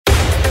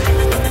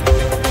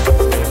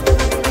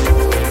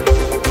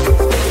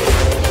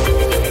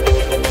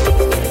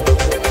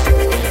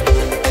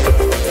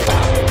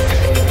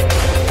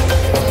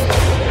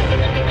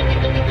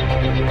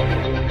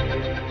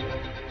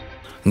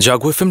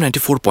জাগো FM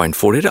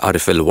 94.4 এর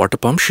RFL water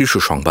pump শীর্ষ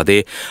সংবাদে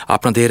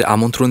আপনাদের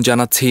আমন্ত্রণ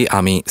জানাচ্ছি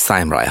আমি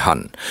সায়েম রায়হান।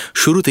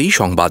 শুরুতেই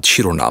সংবাদ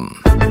শিরোনাম।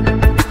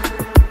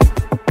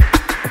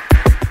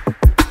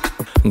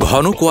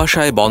 ঘন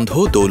কুয়াশায় বন্ধ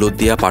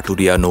দৌলতদিয়া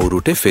পাটুরিয়া নৌ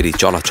রুটে ফেরি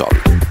চলাচল।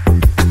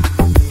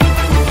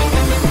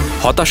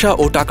 হতাশা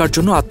ও টাকার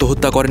জন্য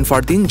আত্মহত্যা করেন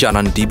ফারদিন,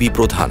 জানান ডিবি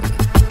প্রধান।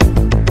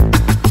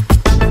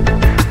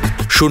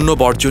 শূন্য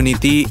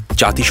বর্জ্যনীতি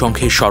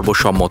জাতিসংঘের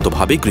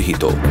সর্বসম্মতভাবে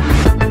গৃহীত।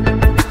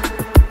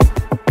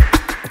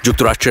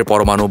 যুক্তরাষ্ট্রের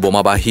পরমাণু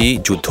বোমাবাহী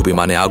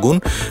যুদ্ধবিমানে আগুন,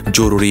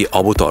 জরুরি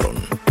অবতরণ।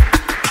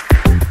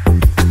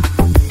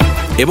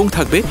 এবং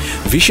থাকবে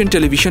ভিশন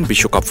টেলিভিশন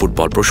বিশ্বকাপ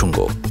ফুটবল প্রসঙ্গ।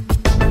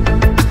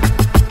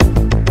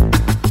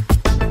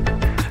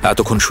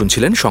 এতক্ষণ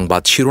শুনছিলেন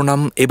সংবাদ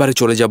শিরোনাম, এবারে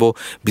চলে যাব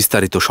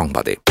বিস্তারিত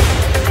সংবাদে।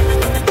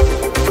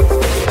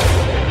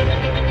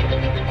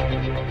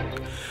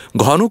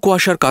 ঘন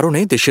কুয়াশার কারণে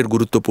দেশের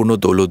গুরুত্বপূর্ণ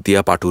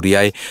দৌলতদিয়া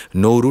পাটুরিয়ায়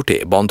নৌ রুটে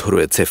বন্ধ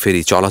রয়েছে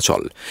ফেরি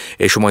চলাচল।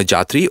 এ সময়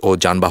যাত্রী ও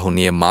যানবাহন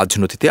নিয়ে মাঝ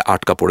নদীতে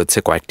আটকা পড়েছে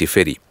কয়েকটি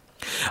ফেরি।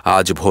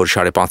 আজ ভোর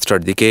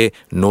 5:30টার দিকে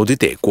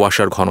নদীতে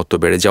কুয়াশার ঘনত্ব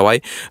বেড়ে যাওয়ায়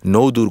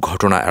নৌ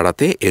দুর্ঘটনা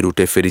এড়াতে এ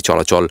রুটে ফেরি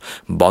চলাচল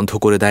বন্ধ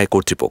করে দেয়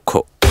কর্তৃপক্ষ।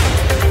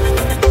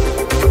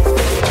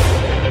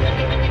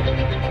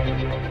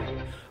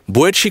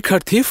 বুয়েট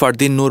শিক্ষার্থী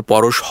ফারদিন নূর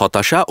পরশ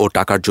হতাশা ও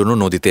টাকার জন্য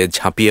নদীতে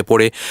ঝাঁপিয়ে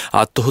পড়ে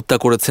আত্মহত্যা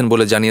করেছেন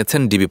বলে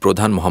জানিয়েছেন ডিবি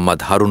প্রধান মোহাম্মদ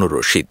হারুনুর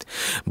রশিদ।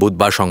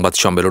 বুধবার সংবাদ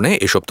সম্মেলনে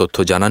এসব তথ্য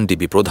জানান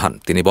ডিবি প্রধান।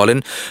 তিনি বলেন,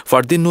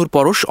 ফারদিন নূর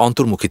পরশ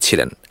অন্তর্মুখী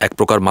ছিলেন, এক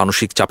প্রকার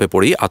মানসিক চাপে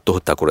পড়েই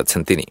আত্মহত্যা করেছেন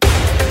তিনি।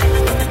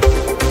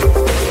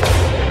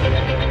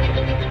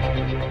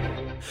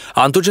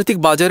 আন্তর্জাতিক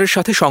বাজারের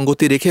সাথে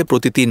সঙ্গতি রেখে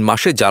প্রতি 3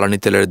 মাসে জ্বালানি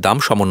তেলের দাম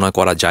সমন্বয়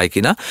করা যায়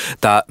কিনা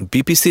তা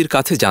বিপিসির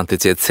কাছে জানতে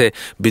চেয়েছে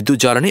বিদ্যুৎ,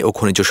 জ্বালানি ও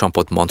খনিজ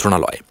সম্পদ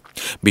মন্ত্রণালয়।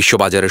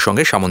 বিশ্ববাজারের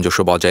সঙ্গে সামঞ্জস্য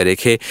বজায়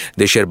রেখে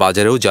দেশের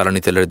বাজারেও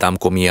জ্বালানি তেলের দাম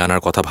কমিয়ে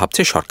আনার কথা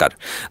ভাবছে সরকার।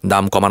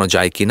 দাম কমানো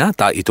যায় কিনা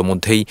তা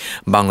ইতোমধ্যেই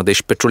বাংলাদেশ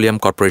পেট্রোলিয়াম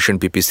কর্পোরেশন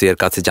বিপিসি এর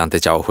কাছে জানতে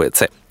চাওয়া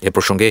হয়েছে। এ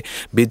প্রসঙ্গে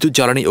বিদ্যুৎ,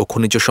 জ্বালানি ও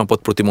খনিজ সম্পদ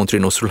প্রতিমন্ত্রী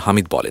নসরুল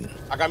হামিদ বলেন,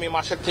 আগামী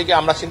মাসের থেকে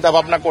আমরা চিন্তা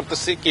ভাবনা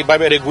করতেছি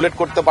কিভাবে রেগুলেট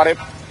করতে পারে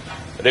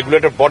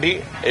রেগুলেটর বডি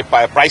এই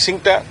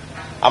প্রাইসিংটা।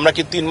 আমরা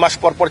কি 3 মাস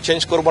পর পর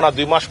চেঞ্জ করবো না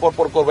 2 মাস পর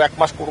পর করবো, 1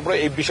 মাস করবো,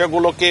 এই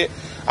বিষয়গুলোকে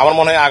আমার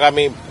মনে হয়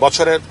আগামী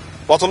বছরের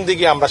প্রথম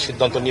দিকে আমরা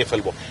সিদ্ধান্ত নিয়ে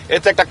ফেলবো।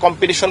 এতে একটা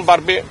কম্পিটিশন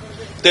বাড়বে,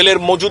 তেলের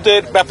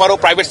মজুদের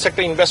ব্যাপারেও প্রাইভেট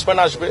সেক্টর ইনভেস্টমেন্ট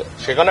আসবে,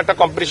 সেখানে একটা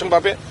কম্পিটিশন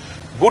পাবে,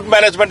 গুড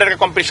ম্যানেজমেন্টের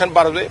একটা কম্পিটিশন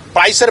বাড়বে,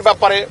 প্রাইসের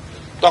ব্যাপারে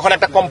তখন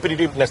একটা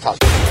কম্পিটিটিভনেস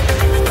আসবে।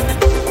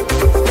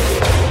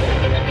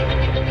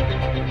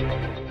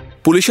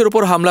 পুলিশের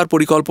ওপর হামলার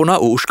পরিকল্পনা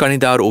ও উস্কানি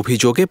দেওয়ার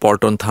অভিযোগে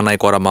পল্টন থানায়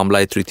করা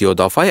মামলায় তৃতীয়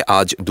দফায়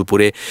আজ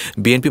দুপুরে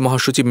বিএনপি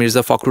মহাসচিব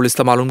মির্জা ফখরুল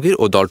ইসলাম আলমগীর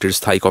ও দলটির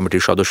স্থায়ী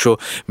কমিটির সদস্য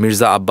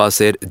মির্জা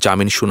আব্বাসের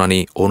জামিন শুনানি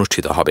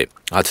অনুষ্ঠিত হবে।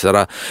 আজ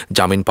তারা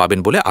জামিন পাবেন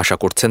বলে আশা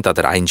করছেন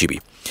তাদের আইনজীবী।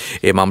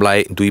 এ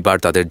মামলায় 2 বার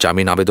তাদের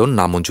জামিন আবেদন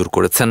নামঞ্জুর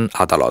করেছেন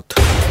আদালত।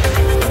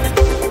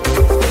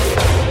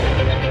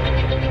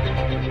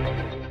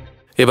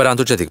 এবার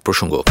আন্তর্জাতিক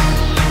প্রসঙ্গ।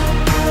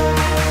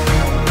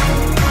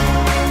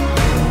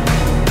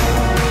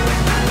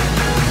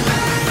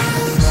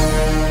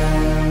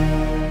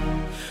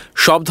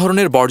 সব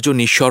ধরনের বর্জ্য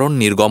নিঃসরণ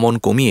নির্গমন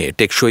কমিয়ে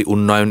টেকসই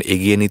উন্নয়ন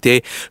এগিয়ে নিতে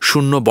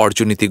শূন্য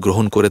বর্জ্যনীতি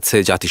গ্রহণ করেছে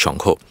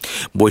জাতিসংঘ।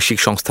 বৈশ্বিক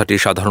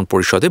সংস্থাটির সাধারণ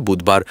পরিষদে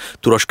বুধবার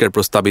তুরস্কের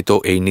প্রস্তাবিত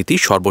এই নীতি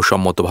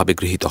সর্বসম্মতভাবে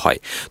গৃহীত হয়।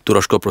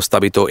 তুরস্ক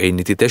প্রস্তাবিত এই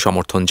নীতিতে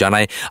সমর্থন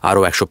জানায়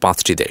আরও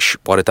 105টি দেশ।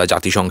 পরে তা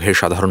জাতিসংঘের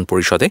সাধারণ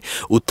পরিষদে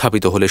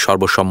উত্থাপিত হলে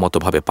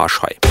সর্বসম্মতভাবে পাশ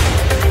হয়।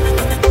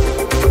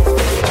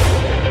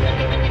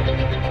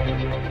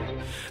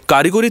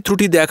 কারিগরি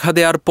ত্রুটি দেখা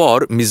দেওয়ার পর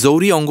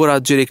মিজৌরি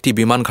অঙ্গরাজ্যের একটি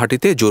বিমান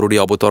ঘাঁটিতে জরুরি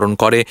অবতরণ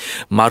করে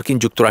মার্কিন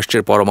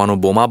যুক্তরাষ্ট্রের পরমাণু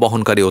বোমা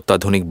বহনকারী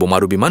অত্যাধুনিক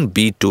বোমারু বিমান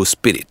B-2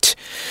 স্পিরিট।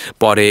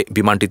 পরে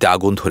বিমানটিতে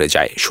আগুন ধরে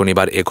যায়।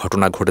 শনিবার এ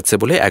ঘটনা ঘটেছে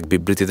বলে এক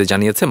বিবৃতিতে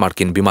জানিয়েছে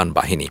মার্কিন বিমান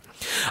বাহিনী।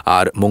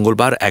 আর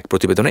মঙ্গলবার এক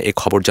প্রতিবেদনে এ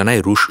খবর জানায়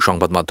রুশ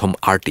সংবাদ মাধ্যম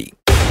RT।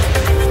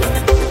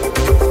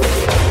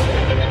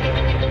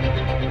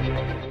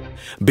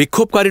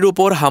 বিক্ষোভকারীর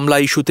উপর হামলা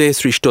ইস্যুতে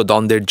সৃষ্ট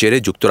দ্বন্দ্বের জেরে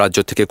যুক্তরাজ্য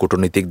থেকে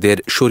কূটনীতিকদের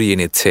সরিয়ে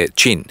নিচ্ছে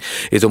চীন।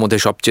 ইতিমধ্যে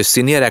সবচেয়ে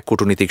সিনিয়র এক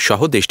কূটনীতিক সহ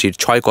দেশটির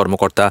 6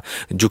 কর্মকর্তা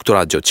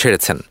যুক্তরাজ্য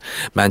ছেড়েছেন।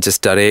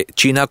 ম্যানচেস্টারে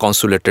চীনা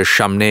কনসুলেটের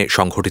সামনে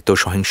সংঘটিত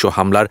সহিংস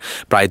হামলার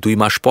প্রায় 2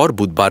 মাস পর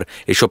বুধবার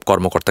এসব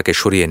কর্মকর্তাকে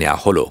সরিয়ে নেওয়া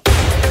হলো।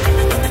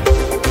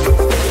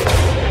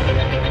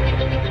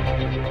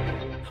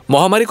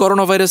 মহামারী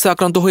করোনা ভাইরাসে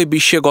আক্রান্ত হয়ে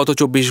বিশ্বে গত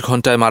 24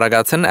 ঘণ্টায় মারা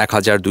গেছেন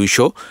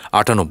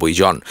 1298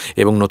 জন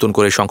এবং নতুন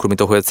করে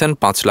সংক্রমিত হয়েছেন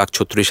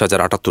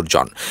 5,36,078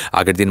 জন।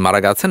 আগের দিন মারা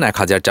গেছেন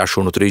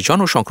 1,429 জন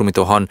ও সংক্রমিত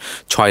হন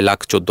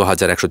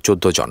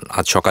 6,14,114 জন।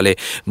 আজ সকালে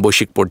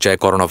বৈশ্বিক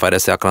পর্যায়ে করোনা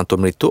ভাইরাসে আক্রান্ত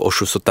মৃত্যু ও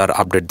সুস্থতার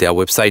আপডেট দেওয়া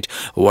ওয়েবসাইট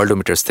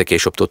ওয়ার্ল্ডোমিটার্স থেকে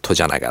এসব তথ্য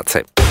জানা গেছে।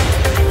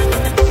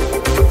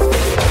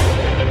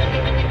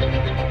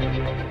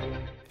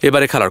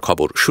 এবারে খেলার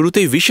খবর।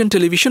 শুরুতেই ভিশন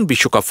টেলিভিশন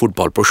বিশ্বকাপ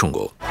ফুটবল প্রসঙ্গ।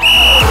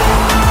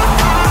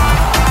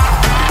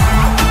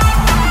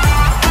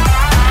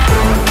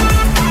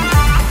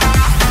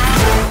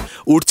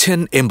 উঠছেন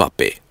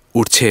এমবাপ্পে।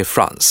 উঠছে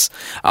ফ্রান্স।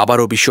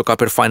 আবারও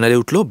বিশ্বকাপের ফাইনালে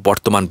উঠল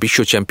বর্তমান বিশ্ব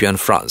চ্যাম্পিয়ন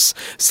ফ্রান্স।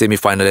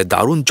 সেমিফাইনালে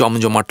দারুণ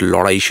জমজমাট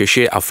লড়াই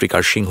শেষে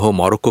আফ্রিকার সিংহ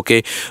মরক্কোকে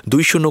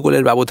 2-0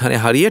 গোলের ব্যবধানে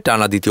হারিয়ে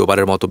টানা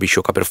দ্বিতীয়বারের মতো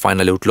বিশ্বকাপের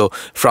ফাইনালে উঠল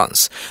ফ্রান্স।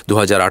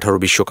 2018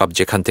 বিশ্বকাপ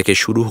যেখান থেকে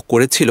শুরু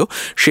করেছিল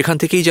সেখান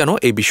থেকেই যেন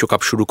এই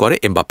বিশ্বকাপ শুরু করে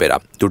এমবাপ্পেরা।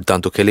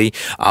 দুর্দান্ত খেলেই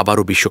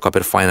আবারও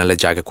বিশ্বকাপের ফাইনালে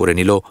জায়গা করে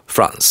নিল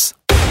ফ্রান্স।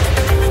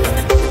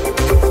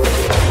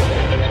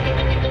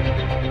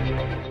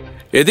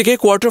 এদিকে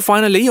কোয়ার্টার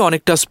ফাইনালেই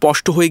অনেকটা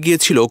স্পষ্ট হয়ে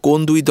গিয়েছিল কোন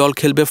দুই দল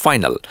খেলবে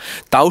ফাইনাল।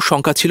 তাও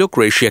শঙ্কা ছিল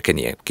ক্রোয়েশিয়াকে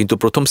নিয়ে, কিন্তু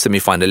প্রথম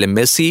সেমিফাইনালে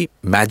মেসি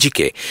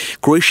ম্যাজিকে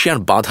ক্রোয়েশিয়ার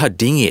বাধা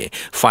ডিঙিয়ে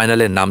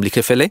ফাইনালের নাম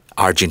লিখে ফেলে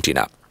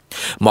আর্জেন্টিনা।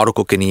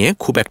 মরক্কোকে নিয়ে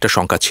খুব একটা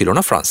শঙ্কা ছিল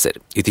না ফ্রান্সের।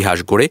 ইতিহাস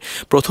গড়ে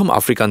প্রথম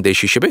আফ্রিকান দেশ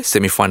হিসেবে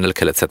সেমিফাইনাল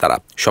খেলেছে তারা।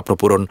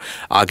 স্বপ্নপূরণ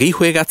আগেই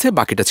হয়ে গেছে,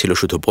 বাকিটা ছিল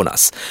শুধু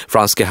বোনাস।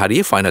 ফ্রান্সকে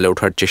হারিয়ে ফাইনালে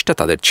ওঠার চেষ্টা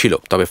তাদের ছিল,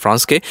 তবে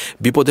ফ্রান্সকে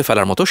বিপদে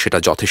ফেলার মতো সেটা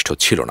যথেষ্ট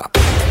ছিল না।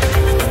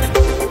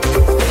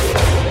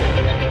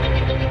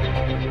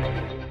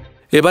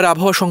 এবার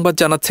আবহাওয়া সংবাদ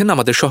জানাচ্ছেন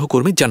আমাদের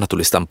সহকর্মী জান্নাতুল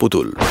ইসলাম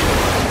পুতুল।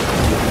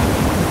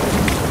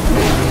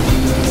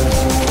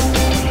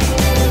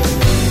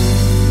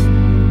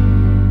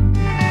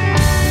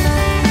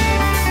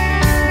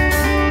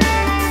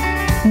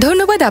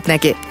 ধন্যবাদ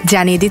আপনাকে।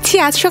 জানিয়ে দিচ্ছি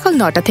আজ সকাল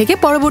 9টা থেকে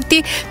পরবর্তী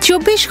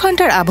 24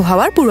 ঘন্টার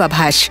আবহাওয়ার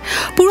পূর্বাভাস।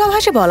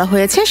 পূর্বাভাসে বলা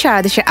হয়েছে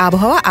সারা দেশের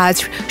আবহাওয়া আজ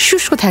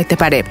শুষ্ক থাকতে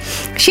পারে।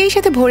 সেই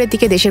সাথে ভোরের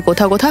দিকে দেশের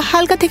কোথাও কোথাও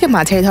হালকা থেকে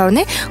মাঝারি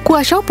ধরনের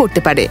কুয়াশাও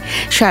পড়তে পারে।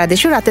 সারা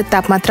দেশে রাতের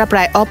তাপমাত্রা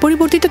প্রায়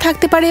অপরিবর্তিত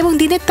থাকতে পারে এবং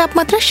দিনের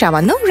তাপমাত্রা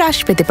সামান্য হ্রাস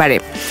পেতে পারে।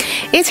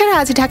 এছাড়া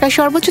আজ ঢাকায়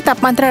সর্বোচ্চ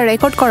তাপমাত্রা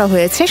রেকর্ড করা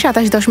হয়েছে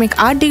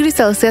 27.8 ডিগ্রি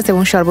সেলসিয়াস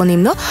এবং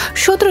সর্বনিম্ন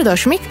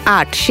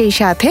 17.8। সেই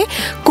সাথে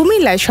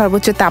কুমিল্লায়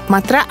সর্বোচ্চ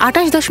তাপমাত্রা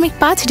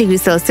 28.5 ডিগ্রি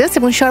সেলসিয়াস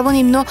এবং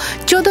সর্বনিম্ন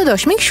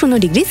 14.0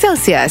 ডিগ্রি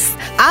সেলসিয়াস।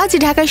 আজ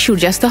ঢাকায়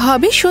সূর্যাস্ত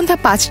হবে সন্ধ্যা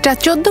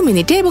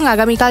 5:14 এবং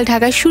আগামীকাল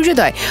ঢাকায়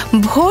সূর্যোদয়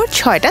ভোর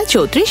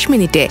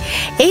 6:34।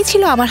 এই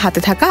ছিল আমার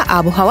হাতে থাকা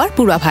আবহাওয়ার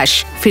পূর্বাভাস।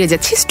 ফিরে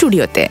যাচ্ছি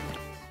স্টুডিওতে।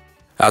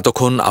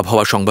 এতক্ষণ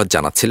আবহাওয়া সংবাদ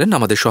জানাচ্ছিলেন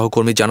আমাদের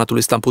সহকর্মী জান্নাতুল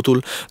ইসলাম পুতুল।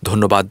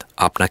 ধন্যবাদ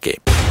আপনাকে।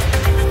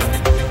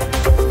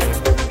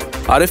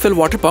 আরএফএল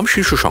ওয়াটার পাম্প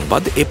শীর্ষ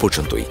সংবাদ এ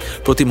পর্যন্তই।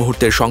 প্রতি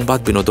মুহূর্তের সংবাদ,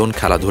 বিনোদন,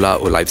 খেলাধুলা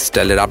ও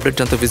লাইফস্টাইলের আপডেট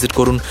জানতে ভিজিট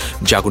করুন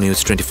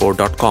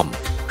jagonews24.com।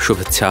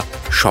 শুভেচ্ছা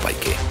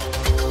সবাইকে।